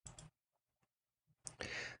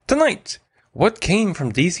Tonight, what came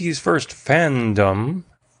from DC's first fandom?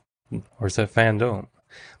 Or is that fandom?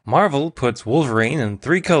 Marvel puts Wolverine in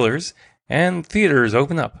 3 colors, and theaters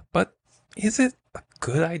open up. But is it a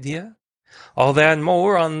good idea? All that and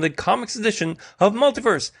more on the comics edition of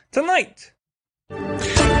Multiverse tonight!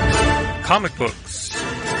 Comic books,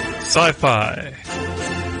 sci-fi,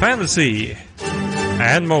 fantasy,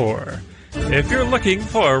 and more. If you're looking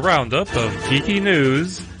for a roundup of geeky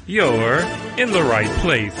news, you're in the right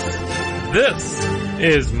place. This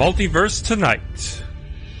is Multiverse Tonight.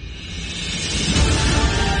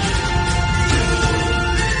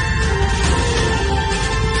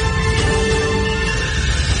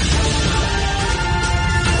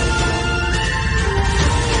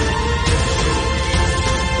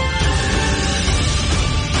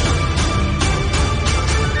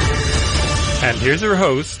 And here's your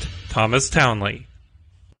host, Thomas Townley.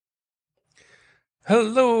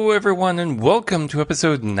 Hello, everyone, and welcome to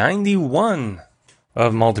episode 91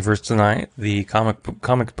 of Multiverse Tonight, the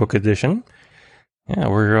comic book edition. Yeah,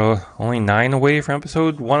 we're only 9 away from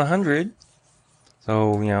episode 100.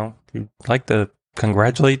 So, if you'd like to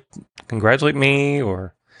congratulate me,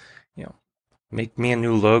 or, make me a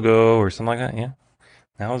new logo or something like that, yeah,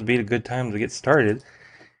 now would be a good time to get started.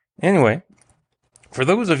 Anyway, for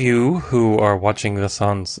those of you who are watching this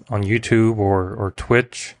on YouTube or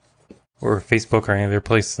Twitch or Facebook or any other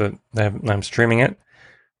place that I'm streaming it,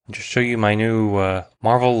 I'll just show you my new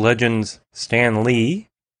Marvel Legends Stan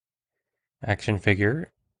Lee action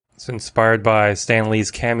figure. It's inspired by Stan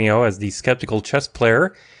Lee's cameo as the skeptical chess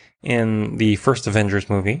player in the first Avengers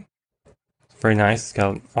movie. It's very nice.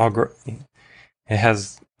 It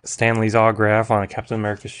has Stan Lee's autograph on a Captain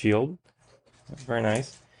America shield. It's very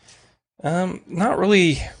nice. Not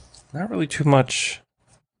really too much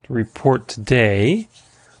to report today.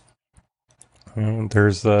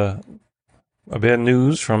 There's a bit of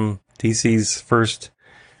news from DC's first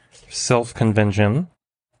self convention.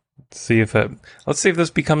 Let's see if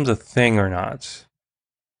this becomes a thing or not.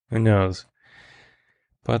 Who knows?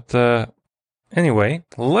 But anyway,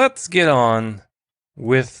 let's get on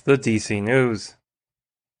with the DC news.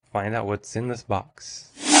 Find out what's in this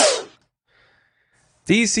box.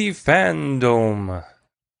 DC Fandom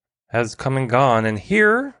has come and gone, and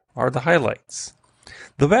here are the highlights.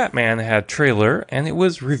 The Batman had trailer, and it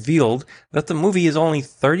was revealed that the movie is only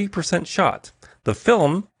 30% shot. The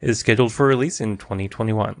film is scheduled for release in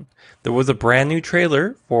 2021. There was a brand new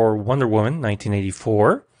trailer for Wonder Woman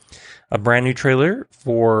 1984, a brand new trailer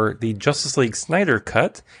for the Justice League Snyder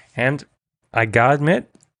Cut, and I gotta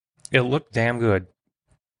admit, it looked damn good.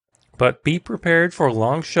 But be prepared for a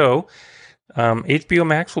long show. HBO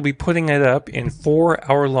Max will be putting it up in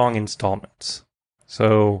 4-hour-long installments.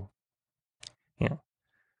 So,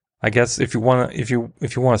 I guess if you want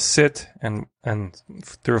to sit and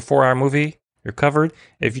through a 4-hour movie, you're covered.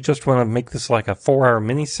 If you just want to make this like a 4-hour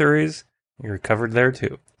miniseries, you're covered there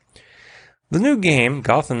too. The new game,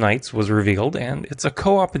 Gotham Knights, was revealed, and it's a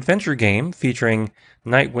co-op adventure game featuring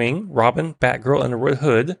Nightwing, Robin, Batgirl, and the Red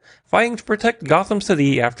Hood fighting to protect Gotham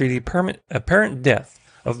City after the apparent death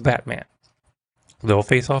of Batman. They'll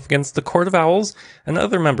face off against the Court of Owls and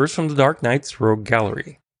other members from the Dark Knight's Rogue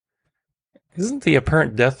Gallery. Isn't the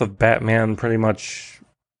apparent death of Batman pretty much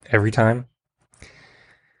every time?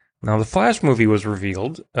 Now, the Flash movie was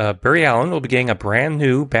revealed. Barry Allen will be getting a brand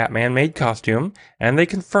new Batman-made costume, and they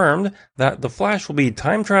confirmed that the Flash will be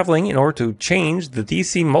time-traveling in order to change the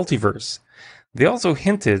DC multiverse. They also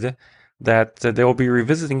hinted that they will be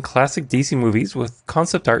revisiting classic DC movies with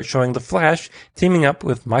concept art showing the Flash teaming up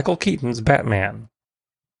with Michael Keaton's Batman.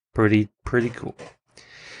 Pretty cool.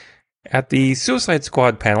 At the Suicide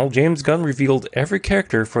Squad panel, James Gunn revealed every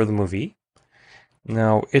character for the movie.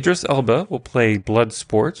 Now, Idris Elba will play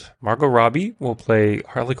Bloodsport, Margot Robbie will play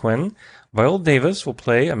Harley Quinn, Viola Davis will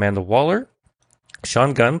play Amanda Waller,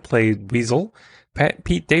 Sean Gunn played Weasel,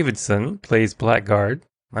 Pete Davidson plays Blackguard.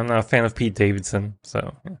 I'm not a fan of Pete Davidson,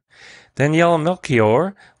 so... Yeah. Danielle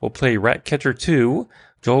Melchior will play Ratcatcher 2,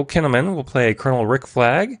 Joel Kinnaman will play Colonel Rick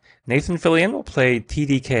Flag, Nathan Fillion will play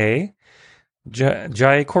TDK,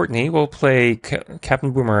 Jai Courtney will play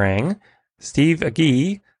Captain Boomerang, Steve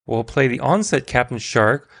Agee will play the on-set Captain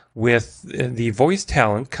Shark with the voice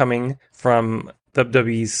talent coming from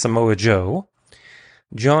WWE's Samoa Joe,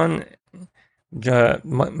 Mei-Ling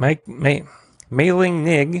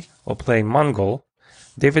Nig will play Mongol,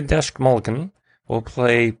 David Dashk-Mulligan will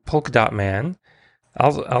play Polka Dot Man,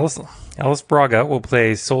 Alice Braga will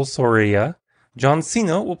play Sol Soria, John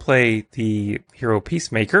Cena will play the hero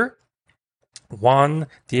Peacemaker, Juan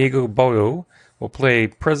Diego Boyo will play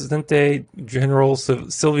Presidente General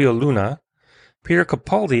Silvio Luna, Peter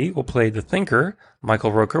Capaldi will play the Thinker.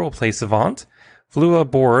 Michael Rooker will play Savant. Flula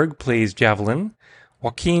Borg plays Javelin.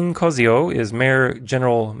 Joaquin Cosio is Mayor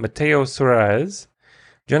General Mateo Suarez.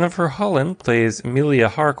 Jennifer Holland plays Emilia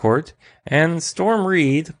Harcourt. And Storm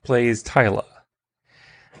Reed plays Tyla.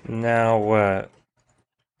 Now,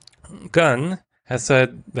 Gunn has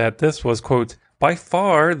said that this was, quote, by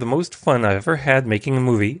far the most fun I've ever had making a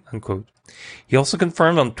movie, unquote. He also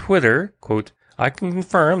confirmed on Twitter, quote, I can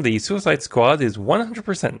confirm the Suicide Squad is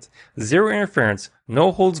 100%, zero interference,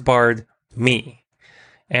 no holds barred, me.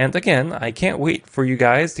 And again, I can't wait for you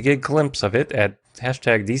guys to get a glimpse of it at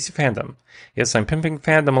hashtag DC Fandom. Yes, I'm pimping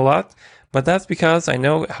fandom a lot, but that's because I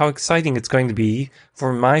know how exciting it's going to be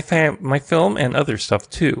for my film and other stuff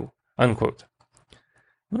too, unquote.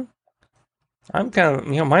 I'm kind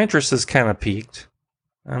of, my interest is kind of peaked.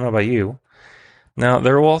 I don't know about you. Now,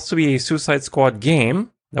 there will also be a Suicide Squad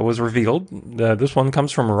game that was revealed. This one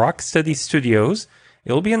comes from Rocksteady Studios.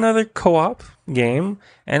 It'll be another co-op game,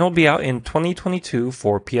 and it'll be out in 2022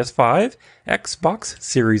 for PS5, Xbox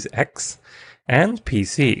Series X, and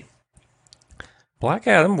PC. Black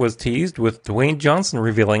Adam was teased with Dwayne Johnson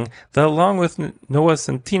revealing that along with Noah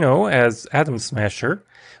Centineo as Atom Smasher,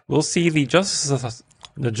 we'll see the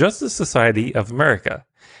Justice Society of America.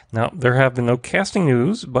 Now, there have been no casting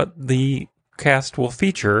news, but the cast will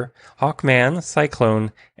feature Hawkman,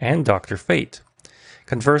 Cyclone, and Dr. Fate.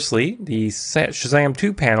 Conversely, the Shazam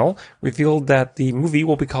 2 panel revealed that the movie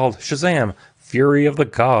will be called Shazam! Fury of the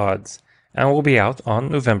Gods, and will be out in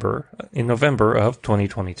November of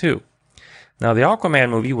 2022. Now, the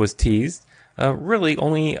Aquaman movie was teased, really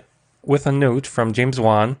only with a note from James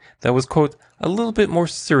Wan that was, quote, a little bit more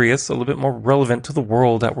serious, a little bit more relevant to the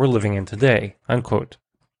world that we're living in today, unquote.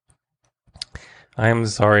 I'm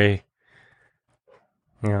sorry.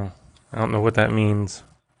 I don't know what that means.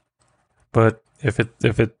 But if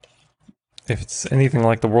it's anything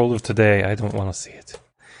like the world of today, I don't want to see it.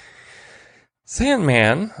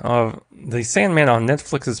 The Sandman on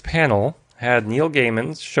Netflix's panel had Neil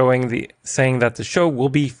Gaiman saying that the show will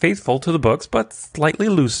be faithful to the books but slightly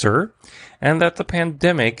looser, and that the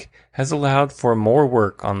pandemic has allowed for more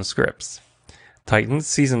work on the scripts. Titans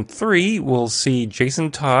Season 3 will see Jason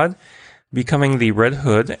Todd becoming the Red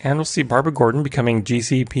Hood, and we'll see Barbara Gordon becoming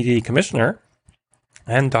GCPD Commissioner,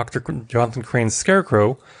 and Dr. Jonathan Crane's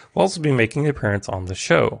Scarecrow will also be making an appearance on the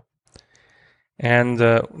show. And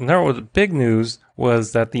now the big news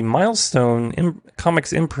was that the Milestone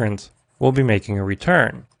Comics imprint will be making a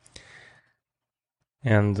return.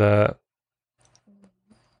 And that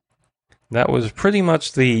was pretty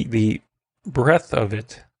much the breadth of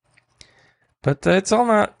it. But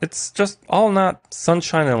it's just all not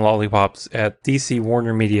sunshine and lollipops at DC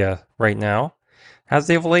Warner Media right now, as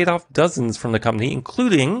they've laid off dozens from the company,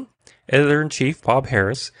 including Editor-in-Chief Bob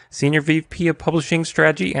Harris, Senior VP of Publishing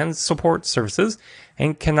Strategy and Support Services,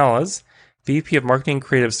 Hank Canales, VP of Marketing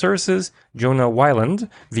Creative Services, Jonah Weiland,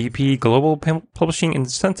 VP Global Publishing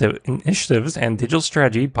Initiatives and Digital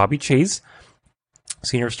Strategy, Bobby Chase,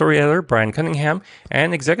 Senior Story Editor Brian Cunningham,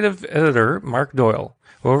 and Executive Editor Mark Doyle,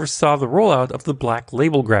 who oversaw the rollout of the Black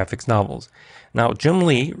Label graphics novels. Now, Jim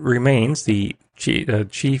Lee remains the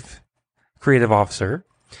Chief Creative Officer.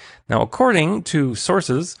 Now, according to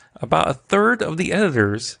sources, about a third of the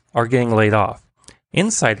editors are getting laid off.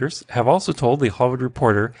 Insiders have also told The Hollywood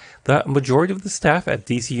Reporter that a majority of the staff at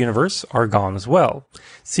DC Universe are gone as well,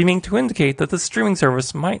 seeming to indicate that the streaming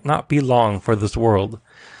service might not be long for this world.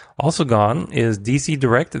 Also gone is DC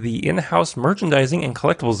Direct, the in-house merchandising and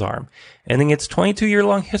collectibles arm, ending its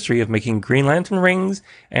 22-year-long history of making Green Lantern rings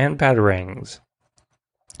and batarangs.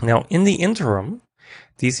 Now, in the interim,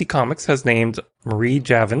 DC Comics has named Marie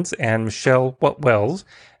Javins and Michelle Wells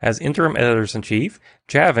as interim editors-in-chief.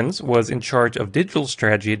 Javins was in charge of digital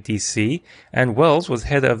strategy at DC, and Wells was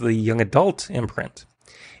head of the young adult imprint.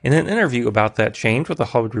 In an interview about that change with The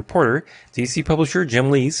Hollywood Reporter, DC publisher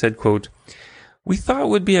Jim Lee said, quote, "We thought it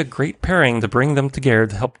would be a great pairing to bring them together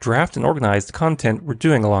to help draft and organize the content we're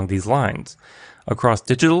doing along these lines. Across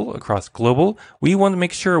digital, across global, we want to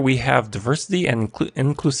make sure we have diversity and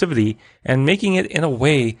inclusivity and making it in a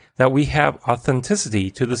way that we have authenticity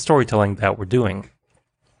to the storytelling that we're doing.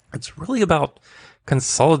 It's really about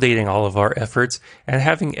consolidating all of our efforts and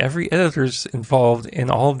having every editor's involved in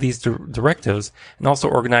all of these directives, and also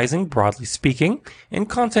organizing, broadly speaking, in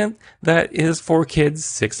content that is for kids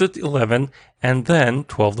 6 to 11 and then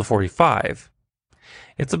 12 to 45.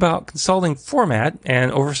 It's about consolidating format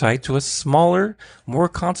and oversight to a smaller, more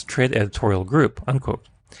concentrated editorial group," unquote.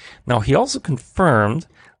 Now, he also confirmed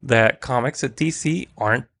that comics at DC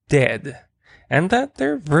aren't dead, and that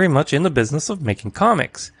they're very much in the business of making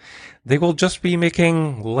comics. They will just be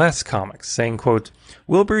making less comics, saying, quote,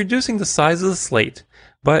 "We'll be reducing the size of the slate,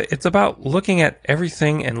 but it's about looking at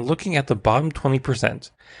everything and looking at the bottom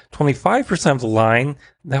 20%. 25% of the line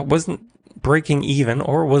that wasn't breaking even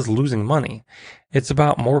or was losing money. It's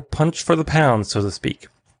about more punch for the pound, so to speak,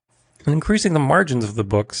 and increasing the margins of the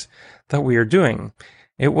books that we are doing.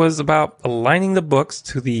 It was about aligning the books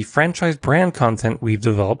to the franchise brand content we've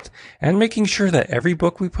developed and making sure that every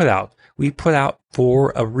book we put out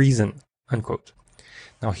for a reason," unquote.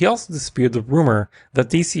 Now, he also disputed the rumor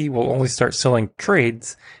that DC will only start selling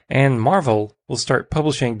trades and Marvel will start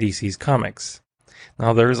publishing DC's comics.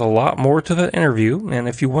 Now, there's a lot more to that interview, and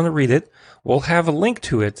if you want to read it, we'll have a link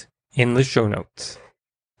to it in the show notes.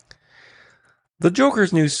 The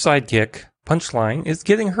Joker's new sidekick, Punchline, is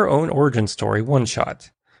getting her own origin story one-shot.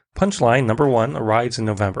 Punchline #1 arrives in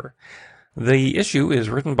November. The issue is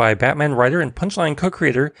written by Batman writer and Punchline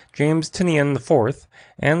co-creator James Tynion IV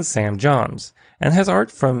and Sam Johns, and has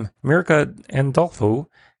art from Mirka Andolfo,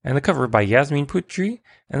 and a cover by Yasmin Putri,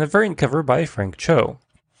 and a variant cover by Frank Cho.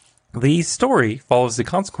 The story follows the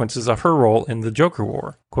consequences of her role in the Joker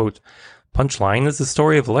War. Quote, "Punchline is the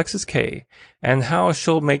story of Alexis Kay, and how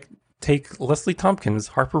she'll take Leslie Tompkins,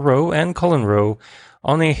 Harper Row, and Cullen Rowe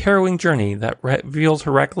on a harrowing journey that reveals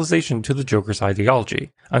her radicalization to the Joker's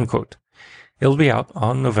ideology," unquote. It'll be out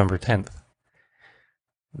on November 10th.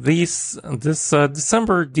 This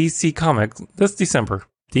December, DC Comics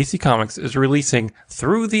is releasing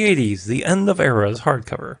Through the 80s, The End of Eras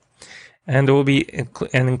hardcover, and it will be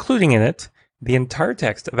including in it the entire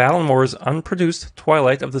text of Alan Moore's unproduced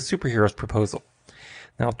Twilight of the Superheroes proposal.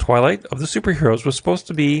 Now, Twilight of the Superheroes was supposed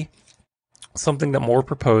to be something that Moore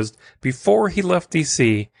proposed before he left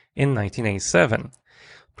DC in 1987.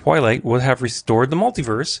 Twilight would have restored the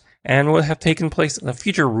multiverse and would have taken place in a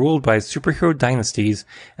future ruled by superhero dynasties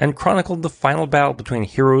and chronicled the final battle between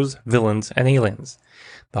heroes, villains, and aliens.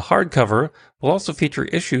 The hardcover will also feature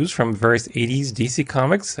issues from various 80s DC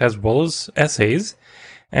comics as well as essays,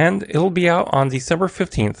 and it'll be out on December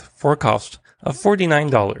 15th for a cost of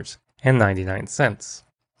 $49.99.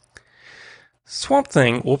 Swamp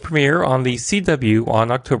Thing will premiere on the CW on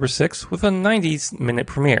October 6th with a 90-minute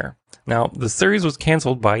premiere. Now, the series was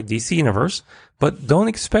canceled by DC Universe, but don't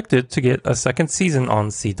expect it to get a second season on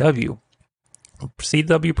CW.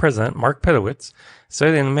 CW president Mark Pedowitz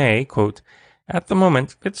said in May, quote, "At the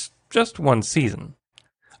moment, it's just one season.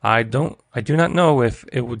 I do not know if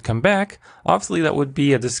it would come back. Obviously, that would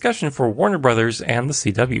be a discussion for Warner Brothers and the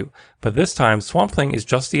CW, but this time, Swamp Thing is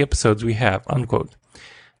just the episodes we have," unquote.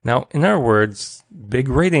 Now, in other words, big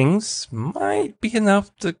ratings might be enough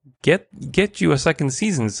to get you a second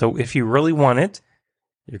season, so if you really want it,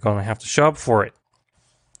 you're going to have to show up for it.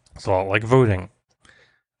 It's a lot like voting.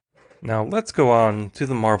 Now, let's go on to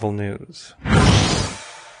the Marvel news.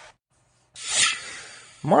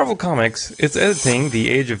 Marvel Comics is editing The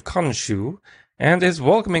Age of Khonshu and is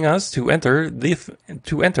welcoming us to enter the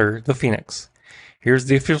Phoenix. Here's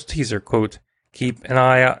the official teaser, quote, Keep an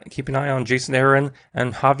eye on Jason Aaron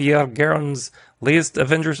and Javier Garron's latest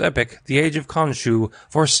Avengers epic, The Age of Khonshu,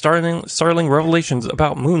 for startling revelations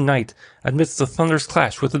about Moon Knight amidst the thunderous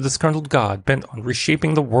clash with a disgruntled god bent on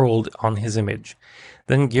reshaping the world on his image.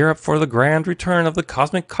 Then gear up for the grand return of the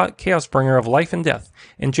cosmic chaos bringer of life and death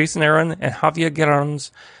in Jason Aaron and Javier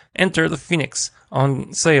Garron's Enter the Phoenix,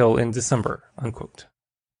 on sale in December, unquote.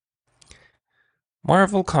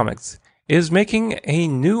 Marvel Comics is making a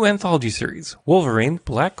new anthology series, Wolverine,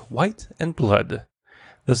 Black, White, and Blood.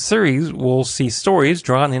 The series will see stories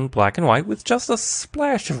drawn in black and white with just a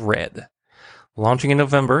splash of red. Launching in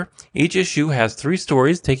November, each issue has 3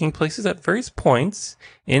 stories taking place at various points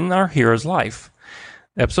in our hero's life.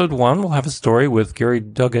 Episode 1 will have a story with Gary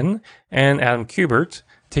Duggan and Adam Kubert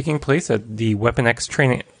taking place at the Weapon X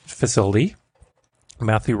training facility.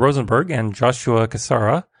 Matthew Rosenberg and Joshua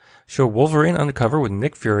Cassara show Wolverine undercover with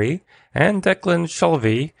Nick Fury, and Declan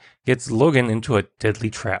Shalvey gets Logan into a deadly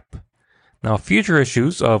trap. Now, future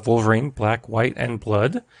issues of Wolverine, Black, White, and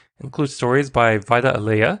Blood include stories by Vida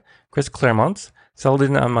Alea, Chris Claremont,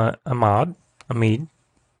 Saladin Ahmed,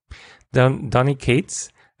 Donny Cates,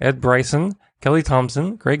 Ed Bryson, Kelly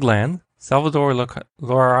Thompson, Greg Land, Salvador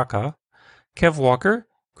Larraca, Kev Walker,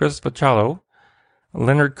 Chris Bachalo,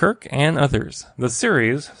 Leonard Kirk, and others. The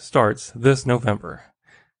series starts this November.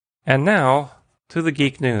 And now, to the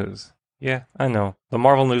geek news. Yeah, I know. The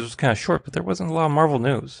Marvel news was kind of short, but there wasn't a lot of Marvel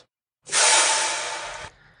news.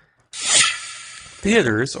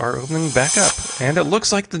 Theaters are opening back up, and it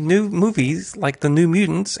looks like the new movies, like The New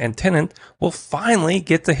Mutants and Tenet, will finally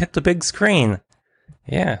get to hit the big screen.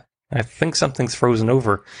 Yeah, I think something's frozen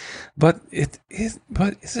over. But is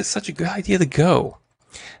it such a good idea to go?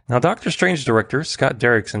 Now, Doctor Strange director Scott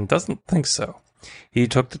Derrickson doesn't think so. He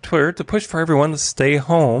took to Twitter to push for everyone to stay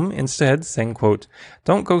home, instead saying, quote,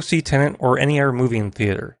 "Don't go see Tenet or any other movie in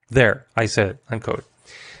theater. There, I said it," unquote.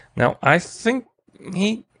 Now, I think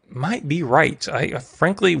he might be right. I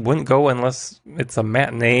frankly wouldn't go unless it's a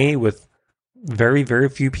matinee with very, very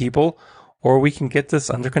few people, or we can get this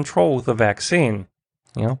under control with a vaccine.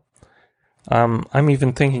 You know, I'm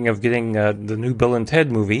even thinking of getting the new Bill and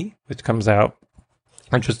Ted movie, which comes out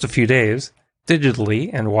in just a few days, digitally,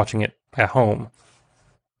 and watching it at home.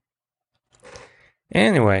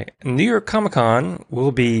 Anyway, New York Comic Con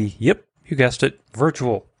will be, yep, you guessed it,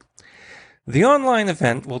 virtual. The online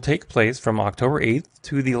event will take place from October 8th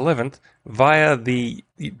to the 11th via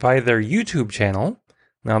their YouTube channel.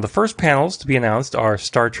 Now, the first panels to be announced are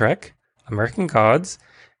Star Trek, American Gods,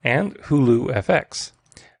 and Hulu FX.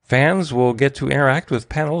 Fans will get to interact with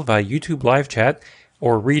panels via YouTube live chat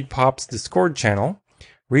or ReadPop's Discord channel.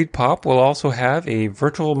 ReadPop will also have a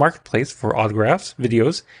virtual marketplace for autographs,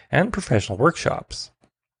 videos, and professional workshops.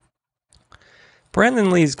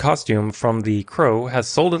 Brandon Lee's costume from The Crow has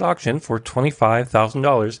sold at auction for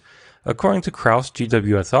 $25,000, according to Kraus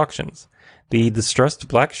GWS Auctions. The distressed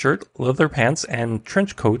black shirt, leather pants, and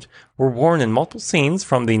trench coat were worn in multiple scenes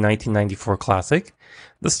from the 1994 classic.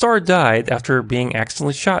 The star died after being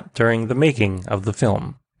accidentally shot during the making of the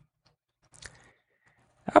film.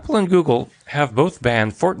 Apple and Google have both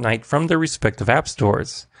banned Fortnite from their respective app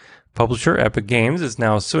stores. Publisher Epic Games is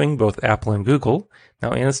now suing both Apple and Google.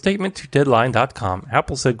 Now, in a statement to Deadline.com,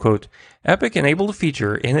 Apple said, quote, "Epic enabled a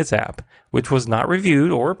feature in its app which was not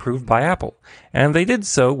reviewed or approved by Apple, and they did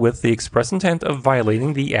so with the express intent of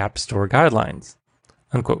violating the App Store guidelines,"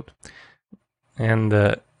 unquote. And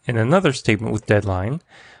in another statement with Deadline,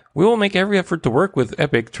 "We will make every effort to work with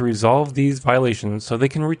Epic to resolve these violations so they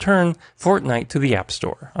can return Fortnite to the App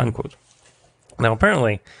Store," unquote. Now,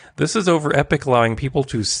 apparently, this is over Epic allowing people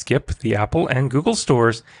to skip the Apple and Google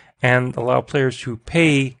stores and allow players to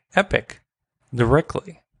pay Epic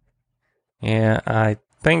directly. Yeah, I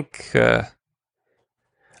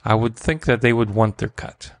would think that they would want their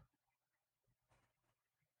cut.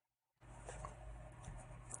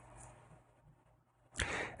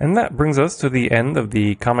 And that brings us to the end of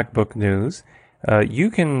the comic book news. You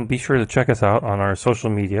can be sure to check us out on our social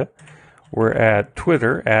media. We're at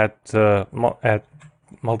Twitter at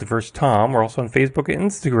Multiverse Tom. We're also on Facebook and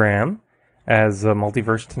Instagram as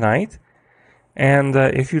Multiverse Tonight. And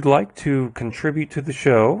if you'd like to contribute to the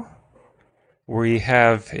show, we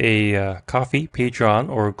have a Coffee, Patreon,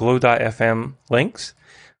 or Glow.fm links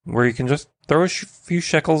where you can just throw a few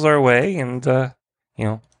shekels our way and,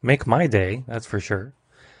 make my day, that's for sure.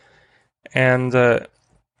 And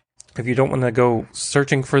if you don't want to go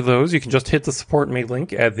searching for those, you can just hit the Support Me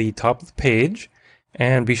link at the top of the page.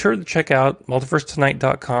 And be sure to check out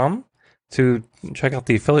multiversetonight.com to check out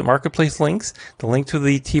the affiliate marketplace links, the link to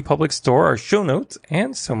the TeePublic store, our show notes,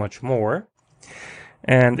 and so much more.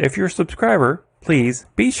 And if you're a subscriber, please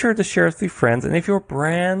be sure to share it with your friends. And if you're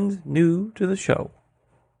brand new to the show,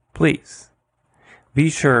 please be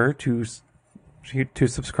sure to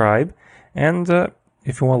subscribe. And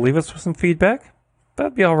if you want to leave us with some feedback,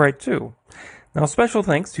 that'd be all right too. Now, special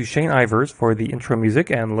thanks to Shane Ivers for the intro music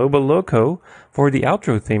and Loba Loco for the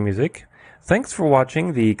outro theme music. Thanks for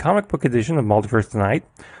watching the comic book edition of Multiverse Tonight.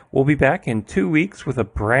 We'll be back in 2 weeks with a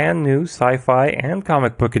brand new sci-fi and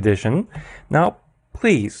comic book edition. Now,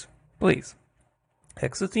 please,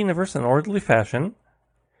 exit the universe in orderly fashion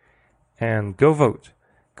and go vote.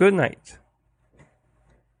 Good night.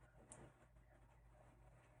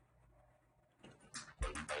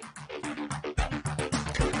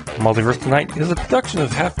 Multiverse Tonight is a production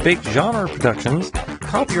of Half-Baked Genre Productions,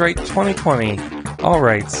 copyright 2020, all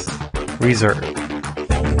rights reserved.